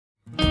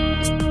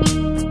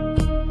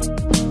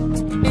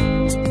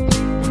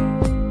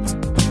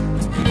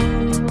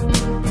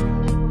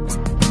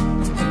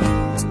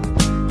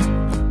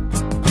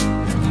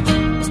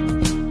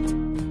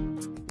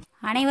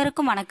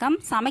அனைவருக்கும் வணக்கம்.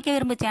 சமைக்க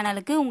விரும்பு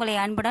சேனலுக்கு உங்களை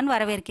அன்புடன்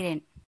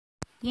வரவேற்கிறேன்.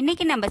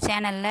 இன்னைக்கு நம்ம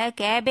சேனல்ல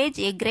கேபேஜ்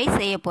எக் ரைஸ்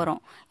செய்ய போறோம்.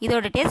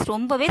 இதோட டேஸ்ட்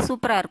ரொம்பவே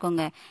சூப்பரா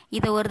இருக்குங்க.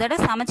 இதை ஒரு தடவை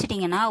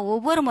சமைச்சிட்டீங்கன்னா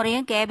ஒவ்வொரு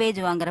முறையும்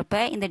கேபேஜ்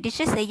வாங்குறப்ப இந்த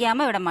டிஷ்ஷை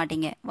செய்யாம விட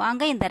மாட்டீங்க.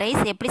 வாங்க இந்த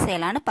ரைஸ் எப்படி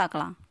செய்யலான்னு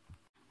பார்க்கலாம்.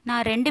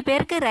 நான் 2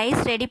 பேருக்கு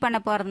ரைஸ் ரெடி பண்ண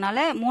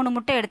போறதுனால 3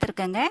 முட்டை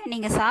எடுத்துருக்கேங்க.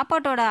 நீங்க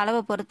சாப்பாட்டோட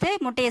அளவை பொறுத்து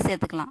முட்டையை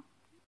சேர்த்துக்கலாம்.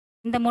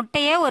 இந்த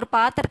முட்டையை ஒரு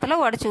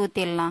பாத்திரத்துல உடைச்சு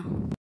ஊத்திடலாம்.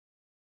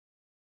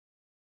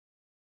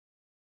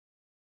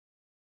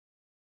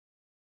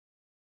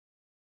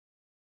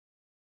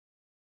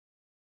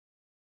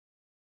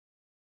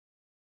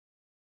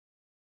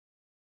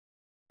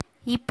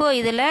 இப்போ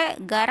இதில்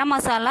கரம்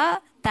மசாலா,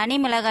 தனி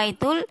மிளகாய்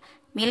தூள்,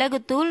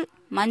 மிளகுத்தூள்,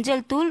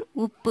 மஞ்சள் தூள்,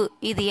 உப்பு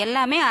இது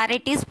எல்லாமே 1/2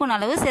 டீஸ்பூன்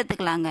அளவு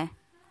சேர்த்துக்கலாங்க.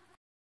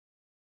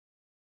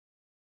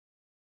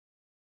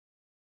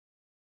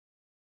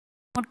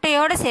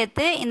 முட்டையோடு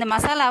சேர்த்து இந்த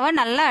மசாலாவை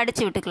நல்லா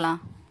அடித்து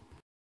விட்டுக்கலாம்.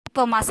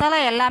 இப்போ மசாலா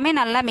எல்லாமே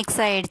நல்லா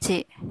மிக்ஸ் ஆகிடுச்சு.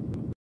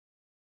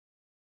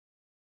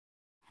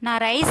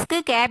 நான் ரைஸ்க்கு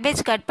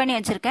கேபேஜ் கட் பண்ணி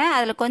வச்சுருக்கேன்.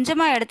 அதில்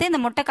கொஞ்சமாக எடுத்து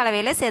இந்த முட்டை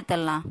கலவையில்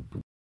சேர்த்துடலாம்.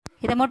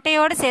 இதை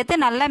முட்டையோடு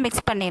சேர்த்து நல்லா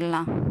மிக்ஸ்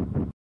பண்ணிடலாம்.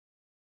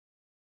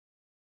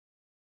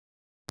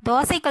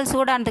 தோசைக்கல்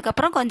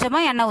சூடானதுக்கப்புறம்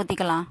கொஞ்சமாக எண்ணெய்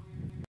ஊற்றிக்கலாம்.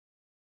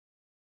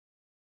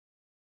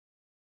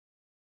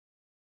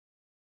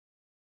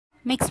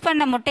 மிக்ஸ்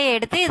பண்ண முட்டையை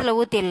எடுத்து இதில்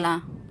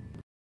ஊற்றிடலாம்.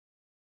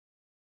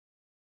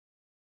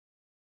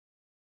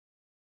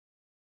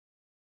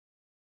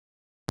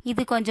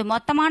 இது கொஞ்சம்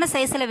மொத்தமான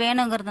சைஸில்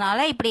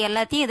வேணுங்கிறதுனால இப்படி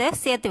எல்லாத்தையும் இதை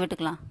சேர்த்து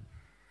விட்டுக்கலாம்.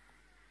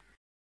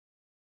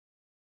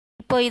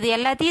 இப்போ இது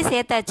எல்லாத்தையும்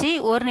சேர்த்தாச்சு.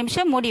 1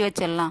 நிமிஷம் மூடி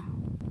வச்சிடலாம்.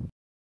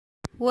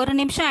 1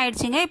 நிமிஷம்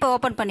ஆயிடுச்சுங்க. இப்போ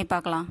ஓப்பன் பண்ணி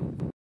பார்க்கலாம்.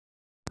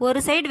 ஒரு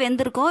சைடு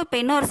வெந்திருக்கும். இப்போ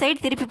இன்னொரு சைடு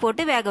திருப்பி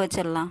போட்டு வேக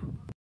வச்சிடலாம்.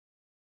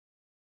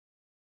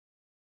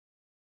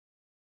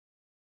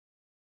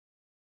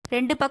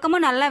 ரெண்டு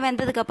பக்கமும் நல்லா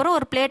வெந்ததுக்கப்புறம்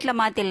ஒரு பிளேட்டில்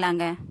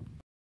மாற்றிடலாங்க.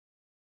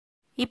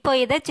 இப்போ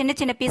இதை சின்ன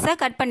சின்ன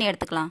பீஸாக கட் பண்ணி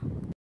எடுத்துக்கலாம்.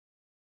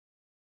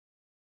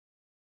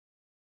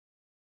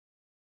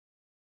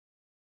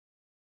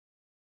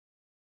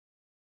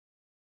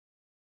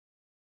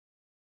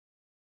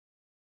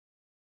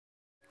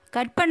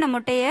 கட் பண்ண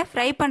முட்டையை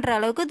ஃப்ரை பண்ணுற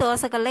அளவுக்கு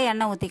தோசைக்கல்ல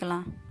எண்ணெய்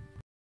ஊற்றிக்கலாம்.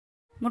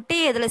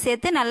 முட்டையை இதில்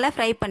சேர்த்து நல்லா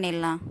ஃப்ரை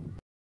பண்ணிடலாம்.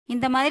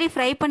 இந்த மாதிரி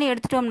ஃப்ரை பண்ணி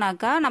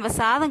எடுத்துட்டோம்னாக்கா நம்ம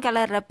சாதம்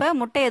கிளறப்ப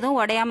முட்டை எதுவும்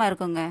உடையாமல்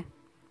இருக்குங்க.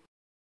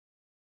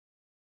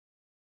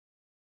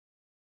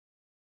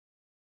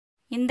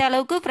 இந்த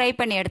அளவுக்கு ஃப்ரை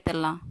பண்ணி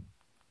எடுத்துடலாம்.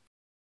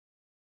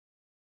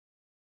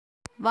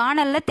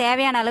 வாணலில்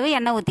தேவையான அளவு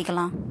எண்ணெய்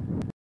ஊற்றிக்கலாம்.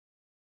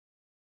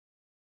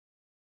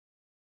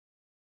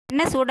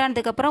 எண்ணெய்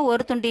சூடானதுக்கப்புறம்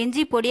ஒரு துண்டு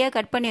இஞ்சி பொடியாக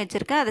கட் பண்ணி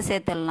வச்சுருக்கேன். அதை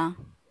சேர்த்துடலாம்.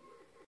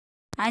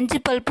 5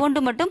 பல் பூண்டு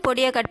மட்டும்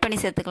பொடியாக கட் பண்ணி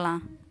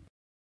சேர்த்துக்கலாம்.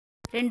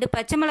 2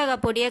 பச்சை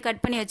மிளகாய் பொடியாக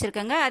கட் பண்ணி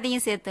வச்சுருக்கேங்க.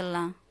 அதையும்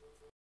சேர்த்துடலாம்.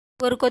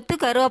 ஒரு கொத்து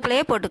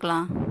கருவேப்பிலையை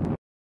போட்டுக்கலாம்.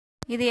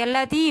 இது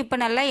எல்லாத்தையும் இப்போ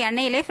நல்லா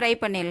எண்ணெயிலே ஃப்ரை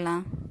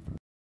பண்ணிடலாம்.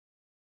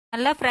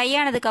 நல்லா ஃப்ரை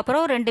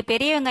ஆனதுக்கப்புறம் 2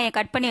 பெரிய வெங்காயம்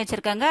கட் பண்ணி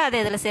வச்சுருக்கேங்க. அதை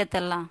இதில்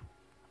சேர்த்துடலாம்.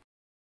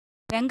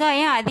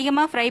 வெங்காயம்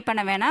அதிகமாக ஃப்ரை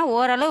பண்ண வேணாம்,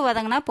 ஓரளவு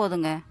வதங்கினா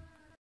போதுங்க.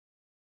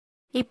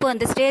 இப்போ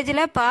அந்த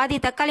ஸ்டேஜில் பாதி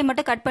தக்காளி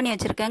மட்டும் கட் பண்ணி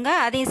வச்சுருக்கேங்க.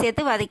 அதையும்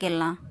சேர்த்து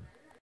வதக்கிடலாம்.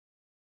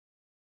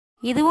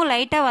 இதுவும்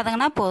லைட்டாக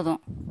வதங்கினா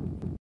போதும்.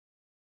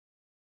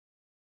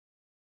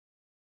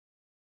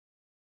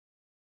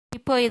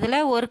 இப்போ இதில்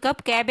 1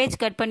 கப் கேபேஜ்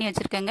கட் பண்ணி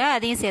வச்சுருக்கேங்க.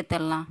 அதையும்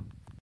சேர்த்துடலாம்.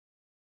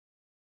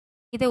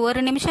 இதை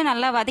 1 நிமிஷம்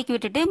நல்லா வதக்கி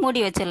விட்டுட்டு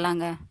மூடி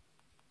வச்சிடலாங்க.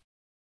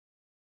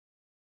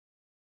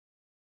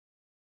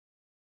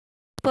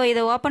 இப்போ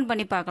இதை ஓப்பன்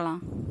பண்ணி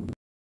பார்க்கலாம்.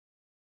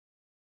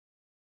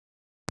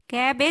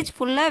 கேபேஜ்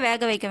ஃபுல்லாக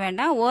வேக வைக்க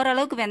வேண்டாம்,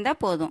 ஓரளவுக்கு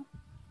வெந்தால் போதும்.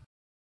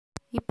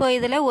 இப்போ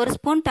இதில் 1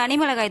 ஸ்பூன் தனி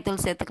மிளகாய்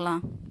தூள்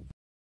சேர்த்துக்கலாம்.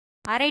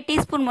 1/2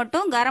 டீஸ்பூன்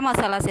மட்டும் கரம்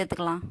மசாலா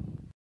சேர்த்துக்கலாம்.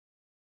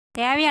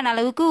 தேவையான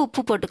அளவுக்கு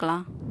உப்பு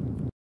போட்டுக்கலாம்.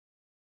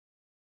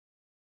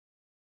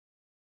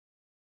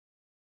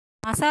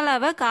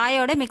 மசாலாவை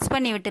காயோட மிக்ஸ்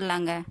பண்ணி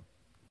விட்டுடலாங்க.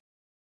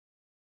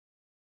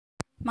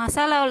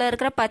 மசாலாவில்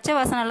இருக்கிற பச்சை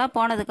வாசனைலாம்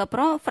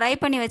போனதுக்கப்புறம் ஃப்ரை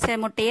பண்ணி வச்ச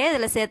முட்டையை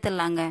இதில்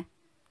சேர்த்துடலாங்க.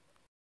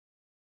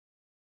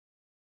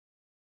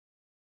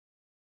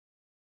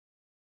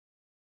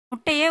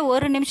 முட்டையை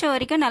 1 நிமிஷம்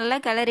வரைக்கும் நல்லா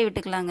கிளறி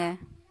விட்டுக்கலாங்க.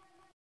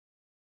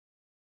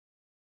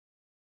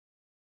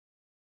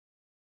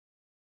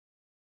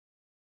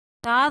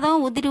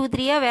 சாதம் உதிரி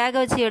உதிரியாக வேக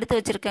வச்சு எடுத்து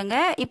வச்சுருக்கேங்க.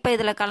 இப்போ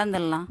இதில்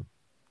கலந்துடலாம்.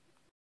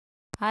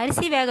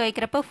 அரிசி வேக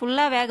வைக்கிறப்ப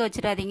ஃபுல்லாக வேக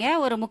வச்சிடாதீங்க.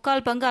 ஒரு 3/4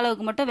 பங்கு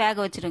அளவுக்கு மட்டும் வேக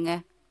வச்சுருங்க.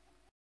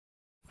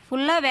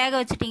 ஃபுல்லாக வேக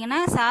வச்சிட்டிங்கன்னா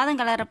சாதம்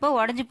கலர்றப்போ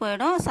உடஞ்சி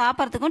போயிடும்,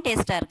 சாப்பிட்றதுக்கும்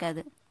டேஸ்ட்டாக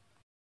இருக்காது.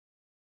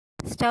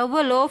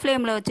 ஸ்டவ்வை லோ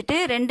ஃப்ளேமில் வச்சுட்டு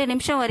 2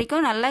 நிமிஷம்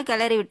வரைக்கும் நல்லா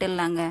கிளறி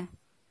விட்டுடலாங்க.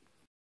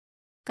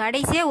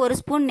 கடைசியாக 1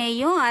 ஸ்பூன்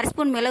நெய்யும் 1/2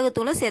 ஸ்பூன்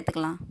மிளகுத்தூளும்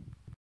சேர்த்துக்கலாம்.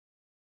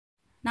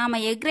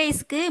 நாம் எக்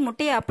ரைஸ்க்கு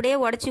முட்டையை அப்படியே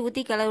உடச்சி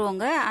ஊற்றி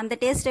கிளறுவோங்க. அந்த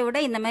டேஸ்ட்டை விட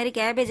இந்த மாதிரி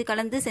கேபேஜ்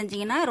கலந்து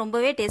செஞ்சிங்கன்னா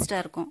ரொம்பவே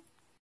டேஸ்ட்டாக இருக்கும்.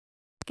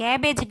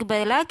 கேபேஜுக்கு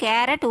பதிலாக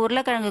கேரட்,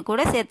 உருளைக்கிழங்கு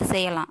கூட சேர்த்து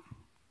செய்யலாம்.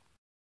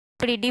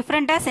 இப்படி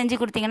டிஃப்ரெண்ட்டாக செஞ்சு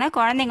கொடுத்தீங்கன்னா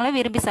குழந்தைங்களும்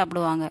விரும்பி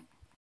சாப்பிடுவாங்க.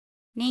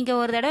 நீங்கள்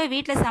ஒரு தடவை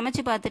வீட்டில்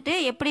சமைச்சு பார்த்துட்டு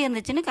எப்படி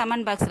இருந்துச்சுன்னு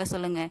கமெண்ட் பாக்ஸில்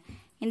சொல்லுங்கள்.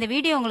 இந்த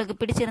வீடியோ உங்களுக்கு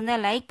பிடிச்சிருந்தா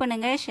லைக்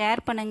பண்ணுங்கள், ஷேர்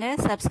பண்ணுங்கள்,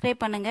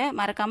 சப்ஸ்கிரைப் பண்ணுங்கள்.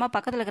 மறக்காமல்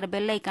பக்கத்தில் இருக்கிற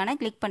பெல் ஐக்கானை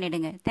கிளிக்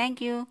பண்ணிவிடுங்க.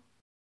 தேங்க்யூ.